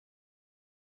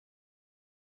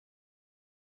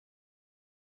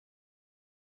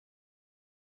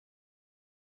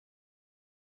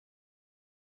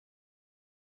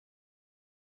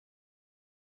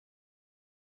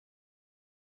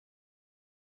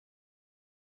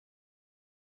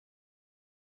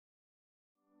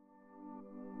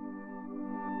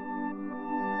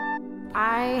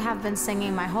I have been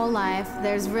singing my whole life.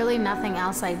 There's really nothing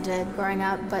else I did growing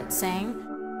up but sing.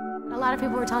 A lot of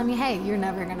people were telling me, hey, you're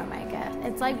never gonna make it.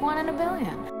 It's like 1 in a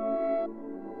billion.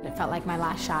 It felt like my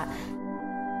last shot.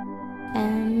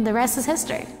 And the rest is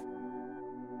history.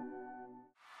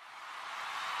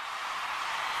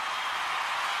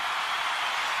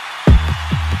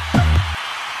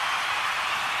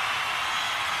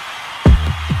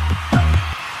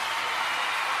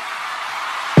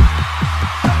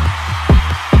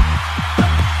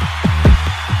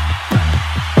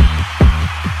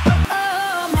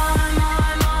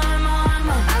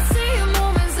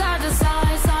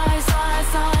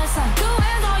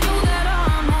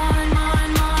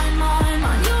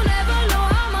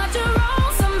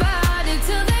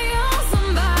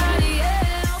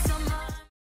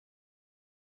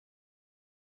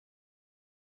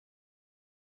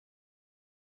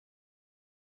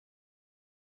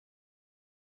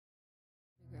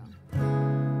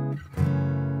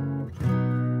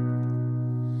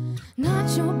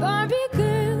 Not your Barbie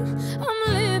girl,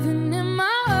 I'm living in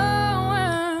my own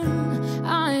world.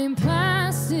 I ain't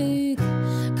plastic,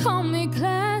 call me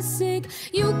classic.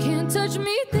 You can't touch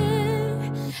me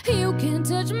there, you can't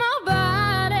touch my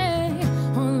body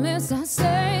unless I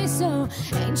say so.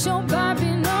 Ain't your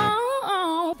Barbie, no.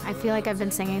 I feel like I've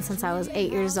been singing since I was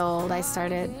 8 years old. I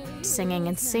started singing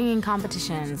in singing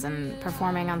competitions and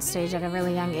performing on stage at a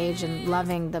really young age and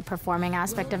loving the performing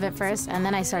aspect of it first. And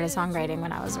then I started songwriting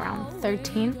when I was around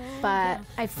 13. But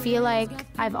I feel like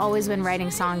I've always been writing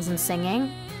songs and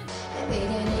singing.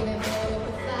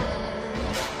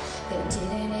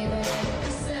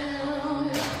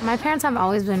 My parents have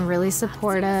always been really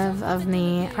supportive of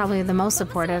me, probably the most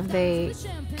supportive. They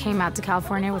came out to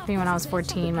California with me when I was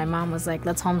 14. My mom was like,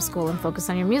 let's homeschool and focus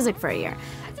on your music for a year.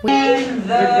 We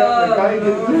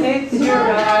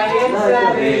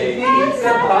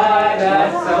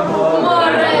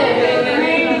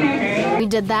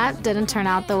did that, didn't turn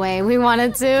out the way we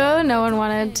wanted to. No one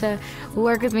wanted to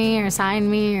work with me or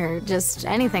sign me or just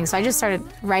anything. So I just started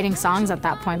writing songs at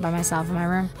that point by myself in my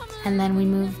room. And then we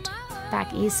moved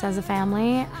back east as a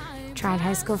family, tried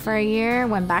high school for a year,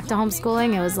 went back to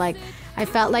homeschooling. It was like, I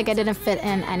felt like I didn't fit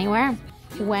in anywhere.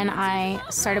 When I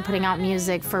started putting out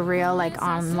music for real, like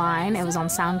online, it was on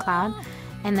SoundCloud.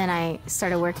 And then I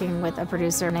started working with a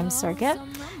producer named Circuit.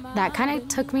 That kind of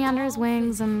took me under his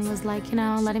wings and was like, you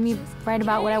know, letting me write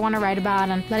about what I want to write about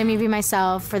and letting me be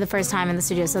myself for the first time in the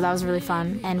studio. So that was really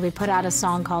fun. And we put out a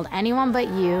song called Anyone But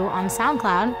You on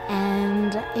SoundCloud,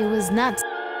 and it was nuts.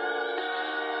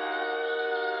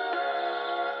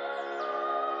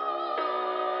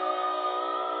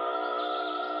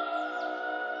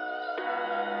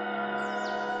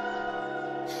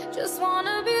 Just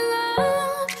wanna be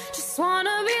loved, just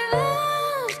wanna be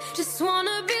loved, just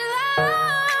wanna be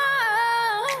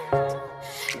loved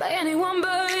by anyone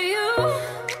but you,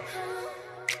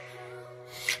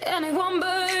 anyone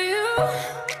but you.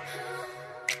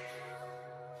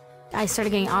 I started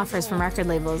getting offers from record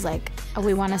labels like, oh,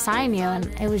 we want to sign you, and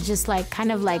it was just like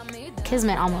kind of like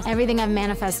kismet almost. Everything I've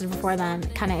manifested before then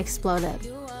kind of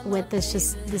exploded with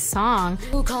this song.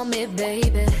 You call me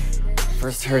baby.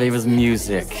 First heard Ava's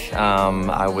music,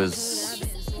 I was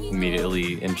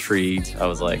immediately intrigued. I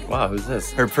was like, wow, who's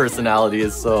this? Her personality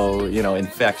is so, you know,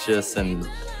 infectious, and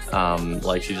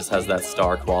like she just has that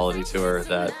star quality to her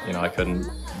that, you know, I couldn't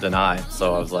deny.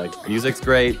 So I was like, music's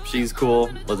great, she's cool,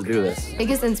 let's do this.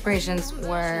 Biggest inspirations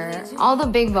were all the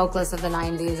big vocalists of the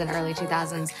 90s and early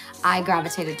 2000s I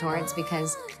gravitated towards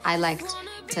because I liked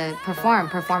to perform.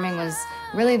 Performing was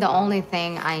really the only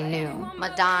thing I knew.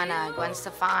 Madonna, Gwen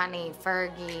Stefani,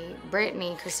 Fergie,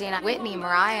 Britney, Christina, Whitney,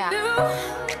 Mariah.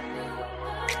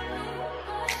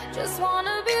 Just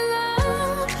wanna be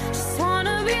loved, just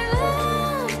wanna be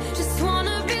loved, just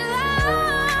wanna be loved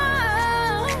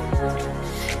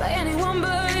by anyone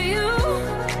but you,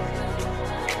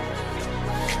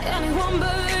 anyone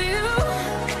but you.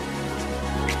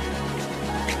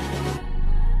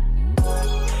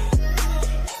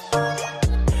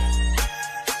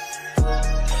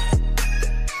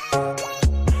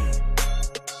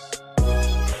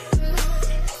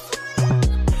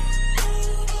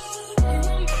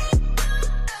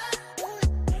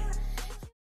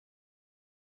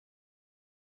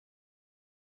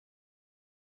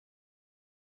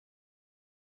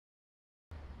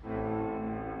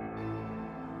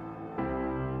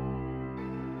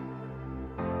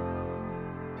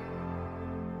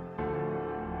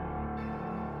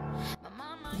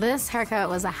 This haircut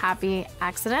was a happy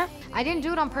accident. I didn't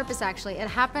do it on purpose, actually. It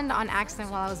happened on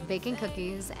accident while I was baking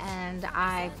cookies, and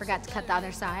I forgot to cut the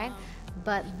other side.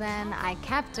 But then I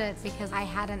kept it because I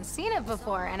hadn't seen it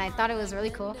before, and I thought it was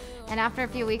really cool. And after a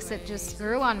few weeks, it just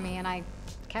grew on me, and I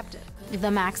kept it.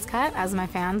 The Max cut, as my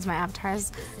fans, my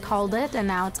avatars called it, and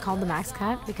now it's called the Max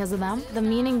cut because of them. The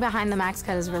meaning behind the Max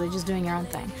cut is really just doing your own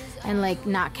thing and like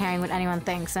not caring what anyone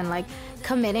thinks and like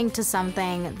committing to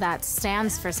something that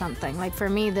stands for something. Like for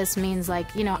me, this means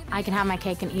like, you know, I can have my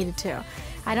cake and eat it too.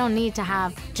 I don't need to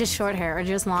have just short hair or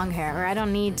just long hair, or I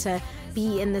don't need to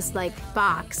be in this like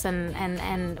box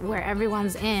and where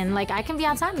everyone's in. Like I can be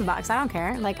outside the box, I don't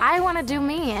care. Like I want to do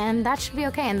me, and that should be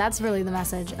okay. And that's really the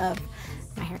message of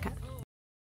my haircut.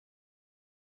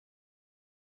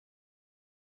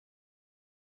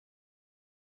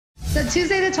 So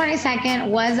Tuesday the 22nd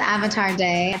was Avatar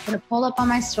Day. I put a poll up on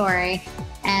my story,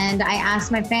 and I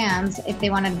asked my fans if they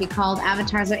wanted to be called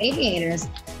avatars or aviators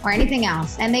or anything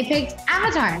else, and they picked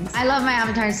avatars. I love my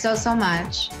avatars so, so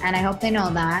much, and I hope they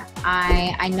know that.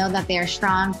 I know that they are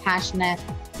strong, passionate,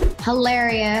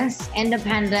 hilarious,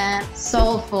 independent,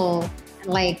 soulful,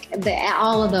 like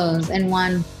all of those in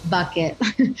one bucket.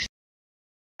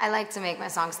 I like to make my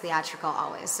songs theatrical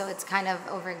always, so it's kind of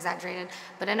over-exaggerated,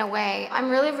 but in a way,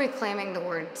 I'm really reclaiming the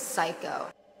word psycho.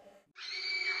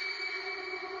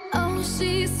 Oh,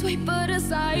 she's sweet but a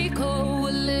psycho, a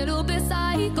little bit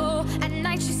psycho. At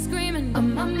night she's screaming,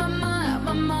 I'm on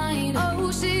my mind.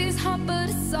 Oh, she's hot but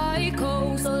a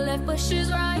psycho, so left but she's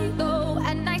right though.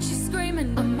 At night she's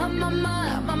screaming, I'm on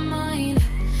my mind.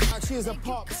 She is a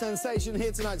pop sensation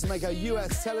here tonight to make her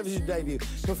US television debut,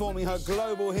 performing her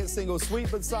global hit single, Sweet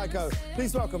But Psycho.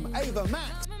 Please welcome Ava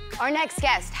Max. Our next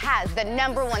guest has the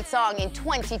 #1 song in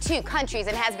 22 countries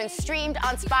and has been streamed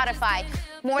on Spotify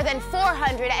more than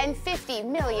 450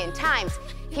 million times.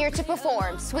 Here to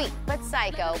perform Sweet But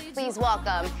Psycho, please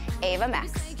welcome Ava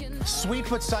Max. Sweet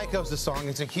But Psycho is the song.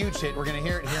 It's a huge hit. We're going to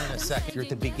hear it here in a second. You're at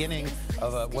the beginning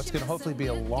of what's going to hopefully be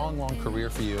a long, long career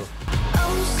for you.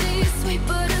 Oh, she's sweet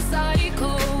but a psycho,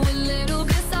 a little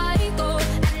bit psycho.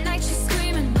 At night she's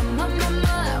screaming, I'm on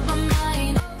my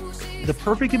mind. The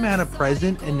perfect amount of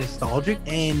present and nostalgic,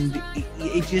 and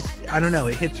it just, I don't know,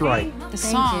 it hits right. The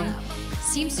song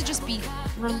seems to just be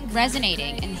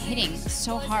resonating and hitting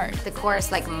so hard. The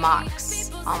chorus like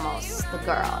mocks almost the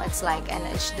girl. It's like, and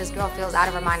this girl feels out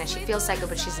of her mind and she feels psycho,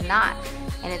 but she's not.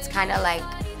 And it's kind of like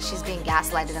she's being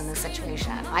gaslighted in this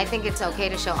situation. I think it's okay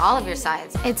to show all of your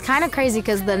sides. It's kind of crazy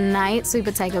because the night Sweet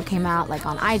But Psycho came out, like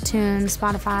on iTunes,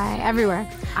 Spotify,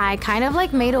 everywhere, I kind of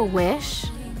like made a wish.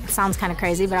 It sounds kind of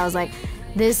crazy, but I was like,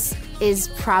 this is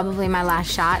probably my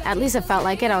last shot. At least it felt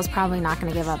like it. I was probably not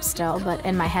gonna give up still, but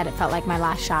in my head it felt like my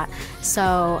last shot.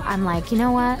 So I'm like, you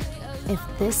know what? If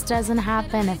this doesn't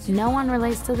happen, if no one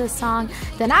relates to this song,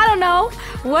 then I don't know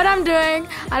what I'm doing.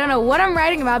 I don't know what I'm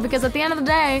writing about, because at the end of the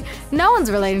day, no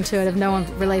one's relating to it if no one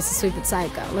relates to Sweet But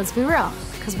Psycho. Let's be real,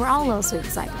 because we're all a little Sweet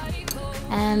But Psycho.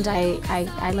 And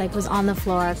I like was on the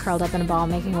floor, curled up in a ball,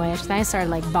 making a wish. Then I started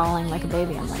like bawling like a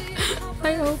baby. I'm like,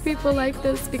 I hope people like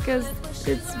this because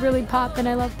it's really pop, and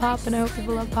I love pop, and I hope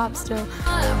people love pop still.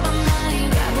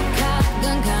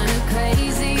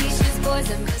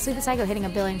 Sweet But Psycho hitting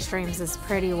 1 billion streams is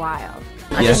pretty wild.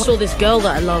 I just saw this girl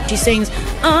that I love. She sings,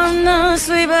 I'm not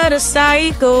sweet but a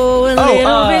psycho, a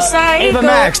little bit psycho. Ava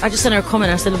Max. I just sent her a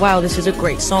comment. I said, wow, this is a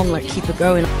great song. Like, keep it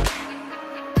going.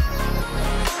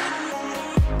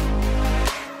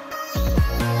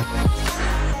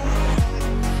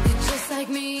 Just like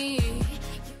me.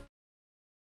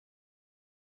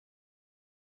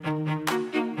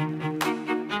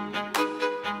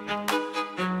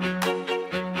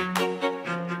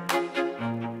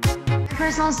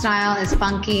 Personal style is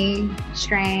funky,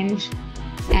 strange,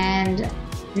 and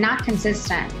not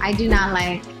consistent. I do not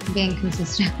like being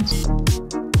consistent.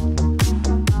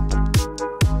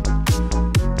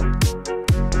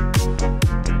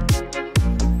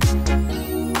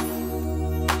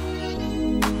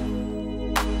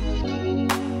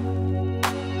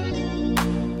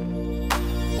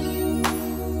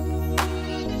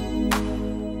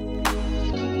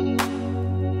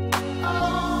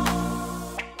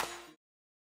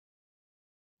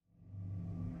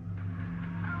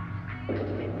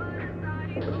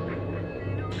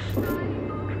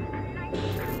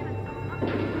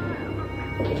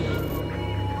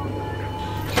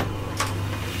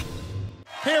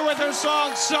 Here with her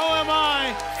song, So Am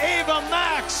I, Ava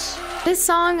Max. This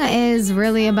song is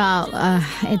really about,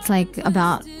 it's like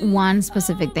about one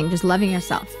specific thing, just loving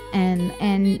yourself and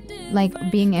like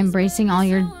embracing all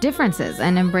your differences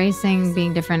and embracing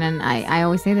being different. And I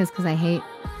always say this because I hate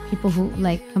people who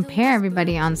like compare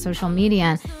everybody on social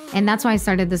media. And that's why I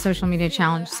started the social media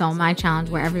challenge, So Am I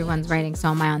challenge, where everyone's writing So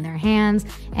Am I on their hands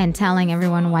and telling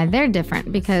everyone why they're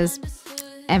different, because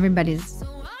everybody's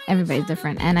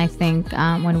different. And I think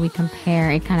when we compare,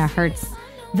 it kind of hurts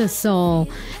the soul,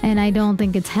 and I don't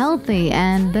think it's healthy.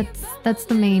 And that's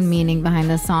the main meaning behind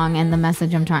the song and the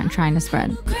message I'm trying to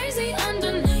spread. Crazy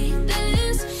underneath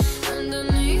this,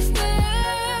 underneath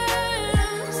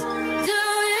this. Do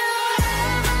you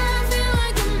ever feel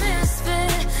like a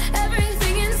misfit?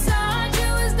 Everything inside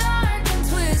you is dark and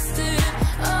twisted.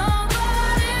 Oh,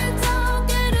 but it's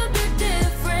okay to be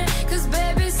different, 'cause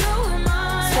baby, so am I.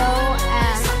 So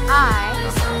am I.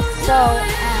 So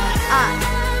am I.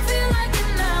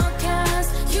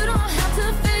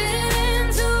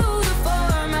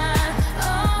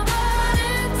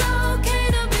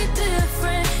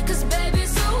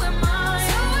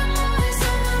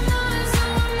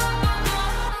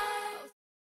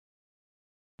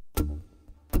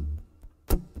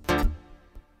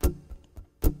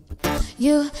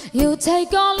 You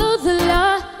take all of the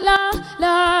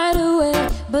light away,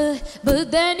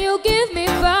 but then you give me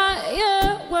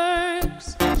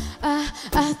fireworks.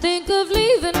 I think of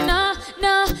leaving night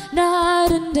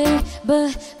and day,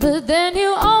 but then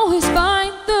you always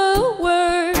find the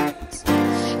words.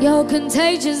 You're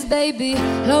contagious, baby.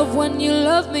 Love when you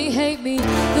love me, hate me.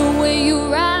 The way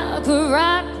you rock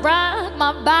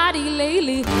my body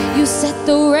lately. You set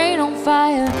the rain on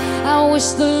fire. I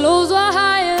wish the lows were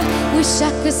higher. Wish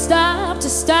I could stop to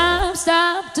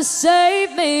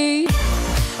save me.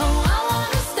 Oh, I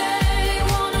wanna stay,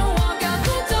 wanna walk out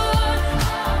the door.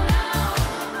 Oh, no.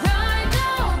 Right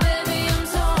now, baby, I'm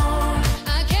torn. I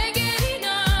can't get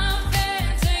enough,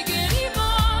 can't take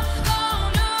anymore.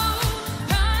 Oh, no.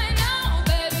 Right now,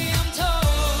 baby, I'm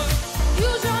torn. You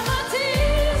dry my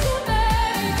tears, you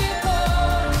make me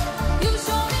pour. You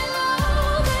show me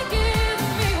love and give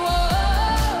me war.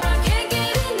 I can't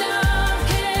get enough,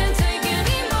 can't take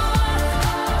anymore.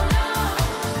 Oh, no.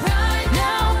 Right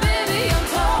now, baby, I'm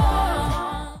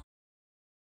torn.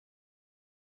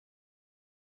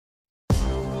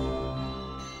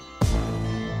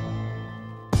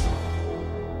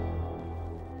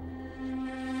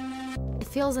 It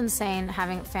feels insane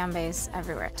having a fan base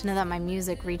everywhere, to know that my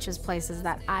music reaches places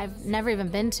that I've never even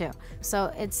been to.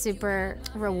 So it's super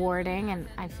rewarding, and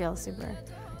I feel super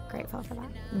grateful for that.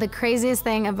 The craziest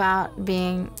thing about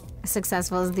being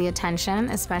successful is the attention,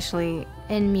 especially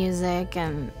in music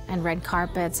and red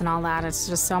carpets and all that. It's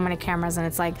just so many cameras, and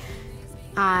it's like,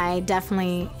 I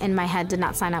definitely, in my head, did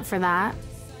not sign up for that.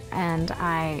 And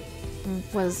I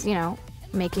was, you know,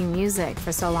 making music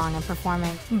for so long and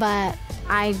performing. But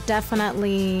I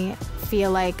definitely feel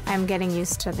like I'm getting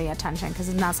used to the attention, because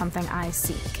it's not something I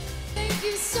seek. Thank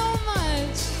you so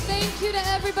much. Thank you to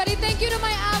everybody. Thank you to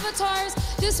my avatars.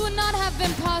 This would not have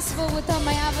been possible without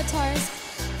my avatars.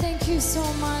 Thank you so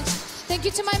much. Thank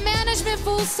you to my management,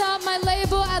 Full Stop, my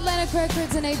label, Atlantic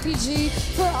Records and APG,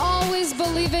 for always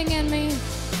believing in me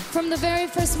from the very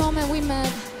first moment we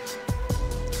met.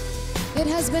 It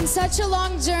has been such a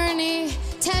long journey,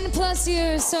 10+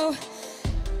 years, so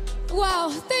wow,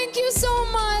 thank you so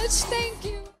much. Thank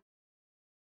you.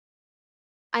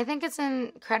 I think it's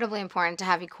incredibly important to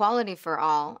have equality for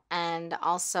all, and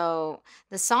also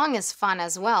the song is fun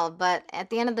as well, but at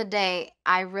the end of the day,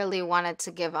 I really wanted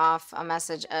to give off a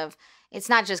message of it's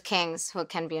not just kings who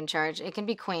can be in charge, it can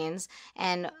be queens,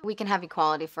 and we can have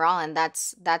equality for all, and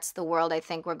that's the world I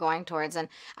think we're going towards. And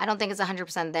I don't think it's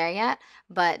 100% there yet,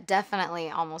 but definitely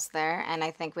almost there, and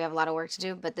I think we have a lot of work to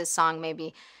do, but this song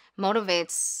maybe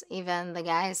motivates even the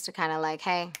guys to kind of like,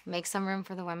 hey, make some room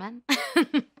for the women.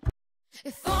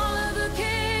 If all of the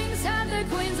kings had their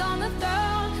queens on the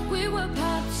throne, we would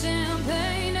pop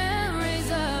champagne and raise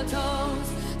a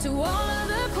toast to all of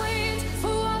the queens who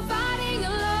are fighting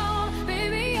alone.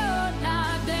 Baby, you're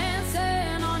not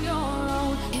dancing on your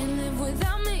own. Can't live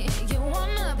without me, you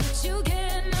wanna, but you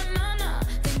can't. Nah.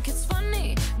 Think it's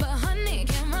funny, but honey,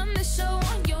 can't run the show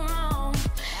on your own.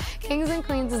 Kings and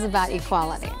Queens is about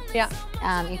equality. Yeah.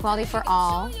 Equality for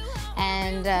all.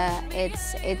 And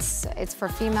it's for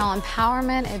female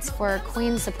empowerment. It's for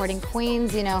queens, supporting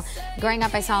queens. You know, growing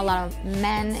up, I saw a lot of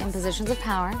men in positions of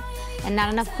power and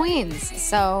not enough queens.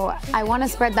 So I want to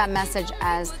spread that message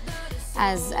as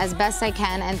best I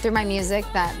can, and through my music,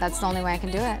 that's the only way I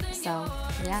can do it. So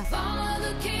yeah. All of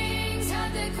the kings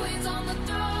had their queens on the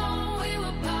throne. We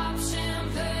would pop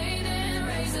champagne and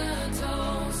raise a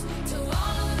toast to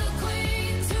all of the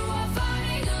queens who are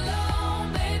fighting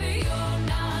alone. Baby, you're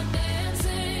not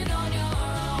dancing on your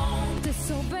own.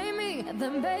 Disobey me,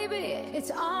 then baby,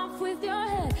 it's off with your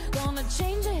head. Gonna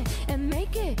change it and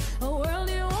make it a world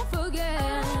you won't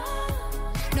forget.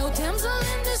 No damsel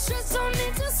in distress, don't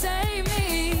need to save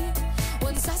me.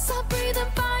 Once I stop breathing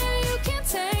fire, you can't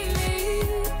tame me.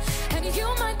 And you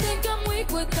might think I'm weak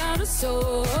without a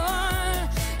sword,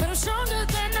 but I'm stronger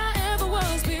than I ever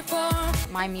was before.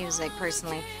 My music,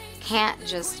 personally, can't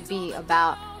just be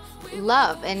about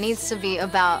love. It needs to be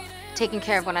about taking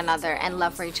care of one another and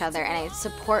love for each other and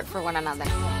support for one another.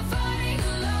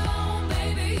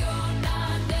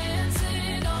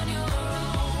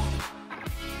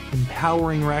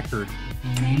 Empowering record.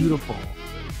 Beautiful.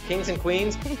 Kings and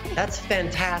Queens, that's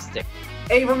fantastic.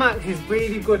 Ava Max is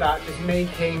really good at just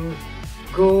making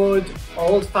good,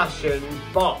 old-fashioned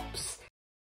bops.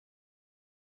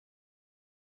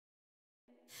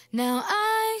 Now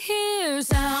I hear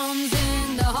sounds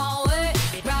in the hallway,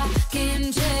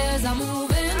 rocking chairs are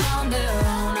moving on their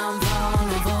own. I'm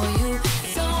falling for you,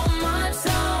 so much so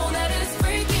that it's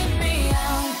freaking me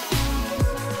out.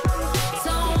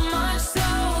 So much so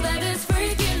that it's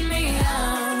freaking me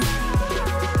out.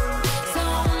 So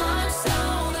much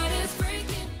so that it's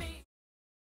freaking me.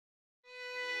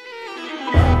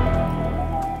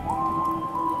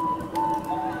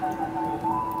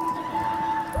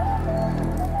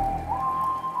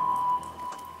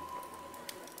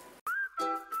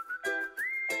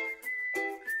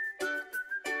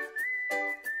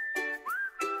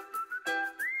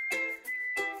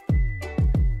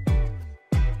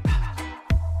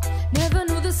 Never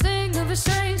knew the sting of a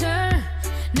stranger.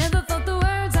 Never felt the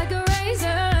words like a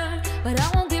razor. But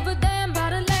I won't give a damn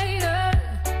about it later.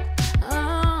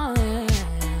 Oh, yeah.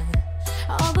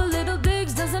 All the little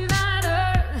digs doesn't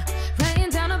matter. Writing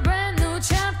down a brand new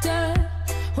chapter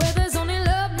where there's only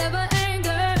love, never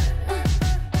anger.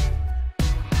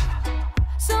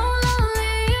 So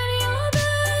lonely in your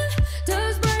bed.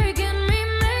 Does breaking me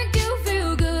make you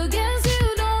feel good? Guess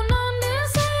you don't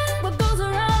understand what goes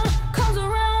around comes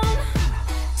around.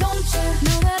 Don't you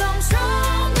know that I'm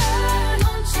stronger?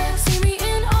 Don't you see me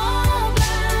in all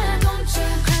black? Don't you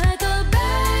cry like a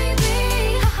baby?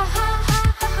 Ha ha ha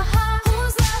ha ha ha.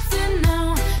 Who's laughing now?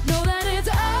 Know that it's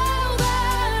over.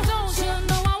 Don't you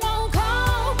know I won't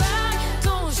call back?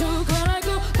 Don't you cry like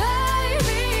a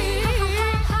baby?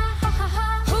 Ha ha ha ha ha.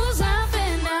 Who's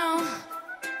laughing now?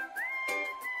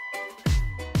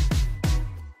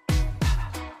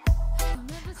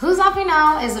 Who's Laughing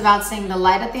Now is about seeing the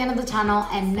light at the end of the tunnel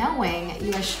and knowing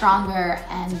you are stronger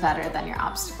and better than your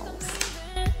obstacles.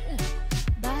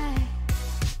 Bye.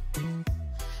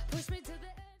 Push me to the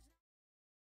edge.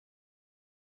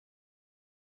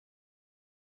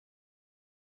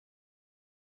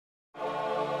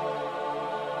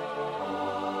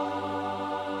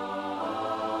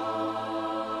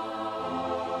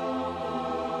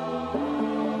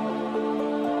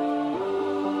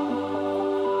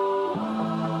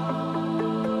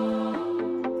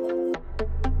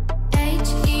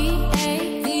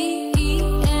 H-E-A-V-E-N.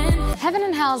 Heaven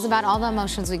and hell is about all the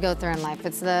emotions we go through in life.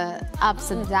 It's the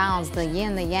ups and downs, the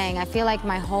yin, the yang. I feel like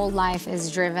my whole life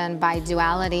is driven by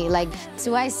duality. Like,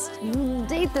 do I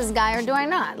date this guy or do I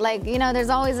not? Like, you know, there's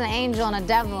always an angel and a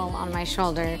devil on my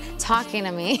shoulder talking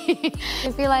to me.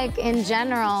 I feel like in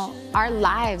general, our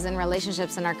lives and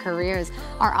relationships and our careers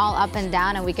are all up and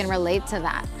down, and we can relate to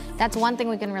that. That's one thing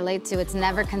we can relate to. It's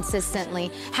never consistently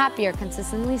happy or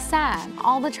consistently sad.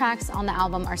 All the tracks on the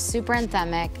album are super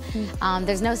anthemic.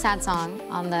 There's no sad song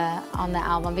on the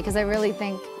album because I really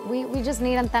think we just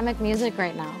need anthemic music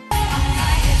right now.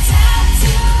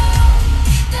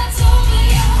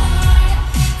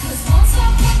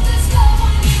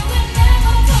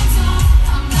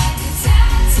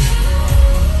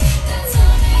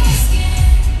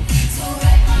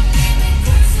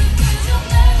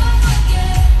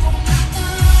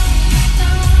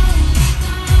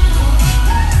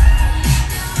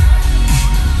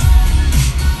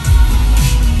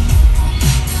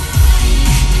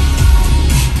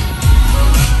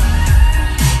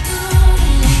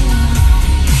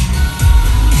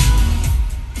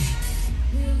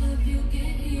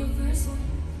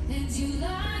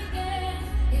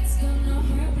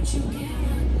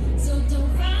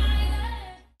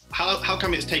 How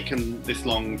come it's taken this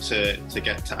long to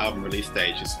get to album release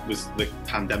stage? Was the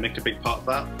pandemic a big part of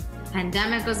that?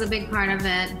 Pandemic was a big part of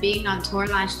it. Being on tour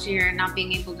last year, not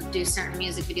being able to do certain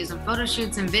music videos and photo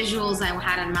shoots and visuals I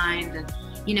had in mind. And,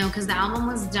 you know, because the album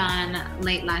was done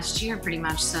late last year pretty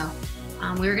much. So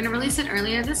we were going to release it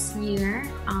earlier this year.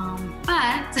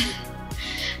 But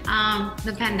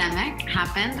the pandemic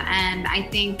happened, and I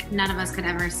think none of us could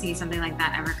ever see something like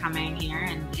that ever coming here,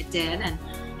 and it did.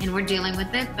 And and we're dealing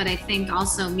with it. But I think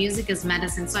also music is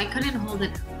medicine, so I couldn't hold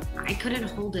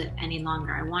it any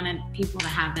longer. I wanted people to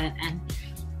have it, and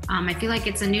I feel like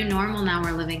it's a new normal now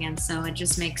we're living in, so it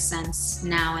just makes sense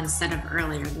now instead of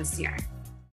earlier this year.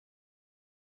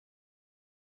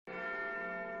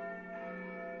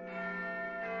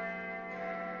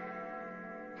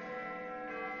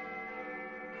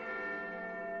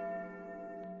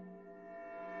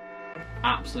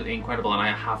 Absolutely incredible, and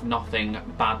I have nothing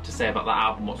bad to say about that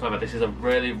album whatsoever. This is a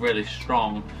really, really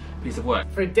strong piece of work.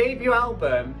 For a debut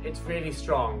album, it's really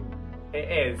strong.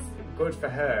 It is good for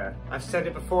her. I've said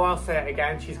it before, I'll say it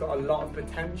again. She's got a lot of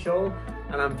potential,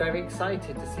 and I'm very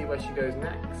excited to see where she goes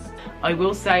next. I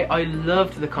will say I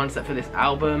loved the concept for this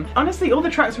album. Honestly, all the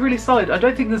tracks are really solid. I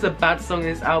don't think there's a bad song in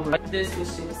this album. This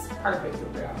was just perfect for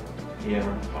the album.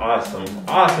 Yeah,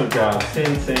 awesome job.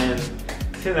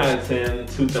 10 out of 10,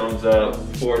 2 thumbs up,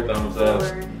 4 thumbs up.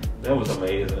 That was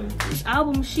amazing. This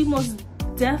album, she most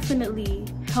definitely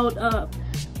held up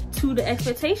to the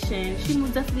expectation. She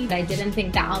most definitely. I didn't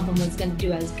think the album was going to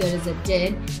do as good as it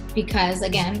did because,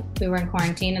 again, we were in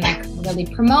quarantine and I couldn't really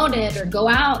promote it or go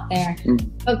out there.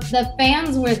 But the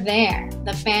fans were there.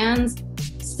 The fans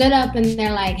stood up and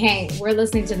they're like, hey, we're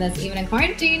listening to this even in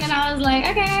quarantine. And I was like,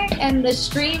 okay. And the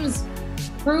streams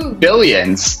proved.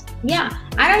 Billions. Yeah,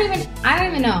 I don't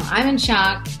even know. I'm in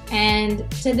shock, and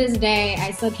to this day, I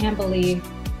still can't believe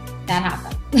that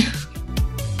happened.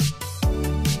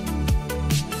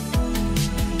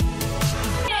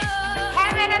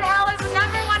 Heaven and Hell is the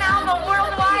 #1 album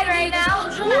worldwide right now.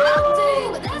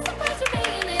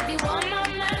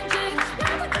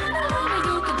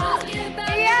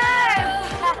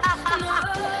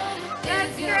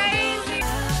 That's crazy.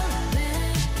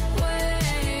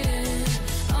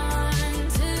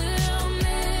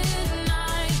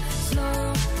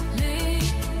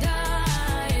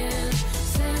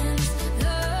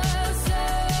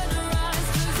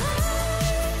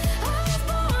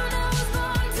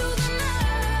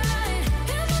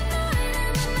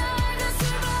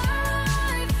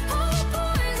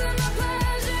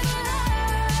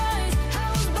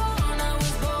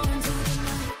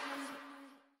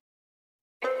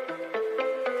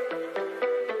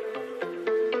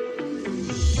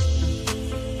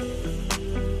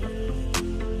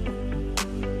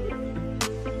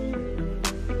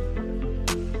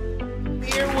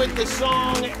 With the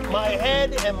song My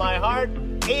Head and My Heart,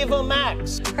 Ava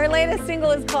Max. Her latest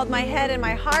single is called My Head and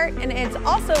My Heart, and it's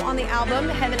also on the album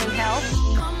Heaven and Hell.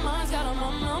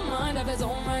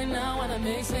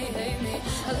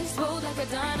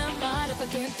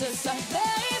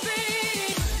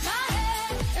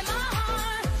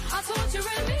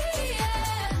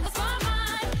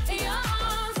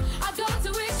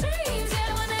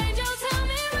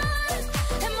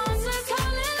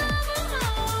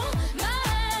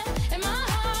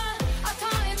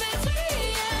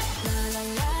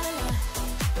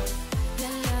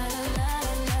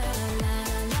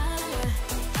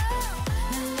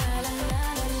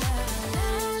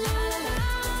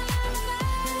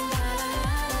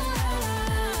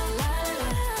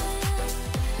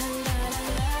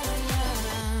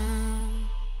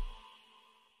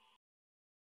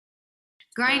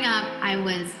 Growing up, I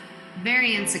was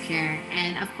very insecure,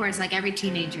 and of course, like every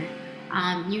teenager,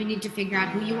 you need to figure out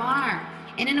who you are.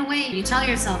 And in a way, you tell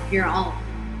yourself you're all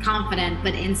confident,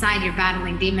 but inside you're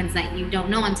battling demons that you don't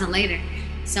know until later.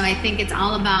 So I think it's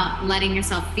all about letting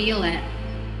yourself feel it.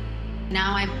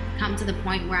 Now I've come to the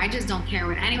point where I just don't care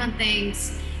what anyone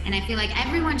thinks, and I feel like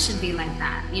everyone should be like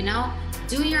that, you know?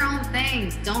 Do your own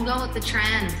things. Don't go with the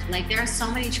trend. Like, there are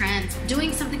so many trends.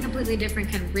 Doing something completely different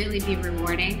can really be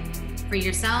rewarding for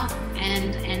yourself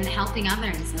and helping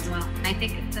others as well. I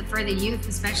think that for the youth,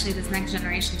 especially this next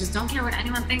generation, just don't care what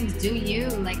anyone thinks. Do you.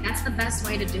 Like, that's the best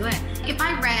way to do it. If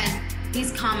I read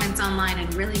these comments online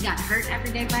and really got hurt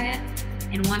every day by it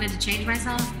and wanted to change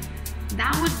myself,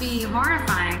 that would be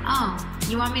horrifying. Oh,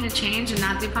 you want me to change and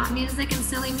not do pop music and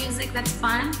silly music that's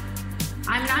fun?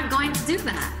 I'm not going to do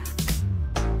that.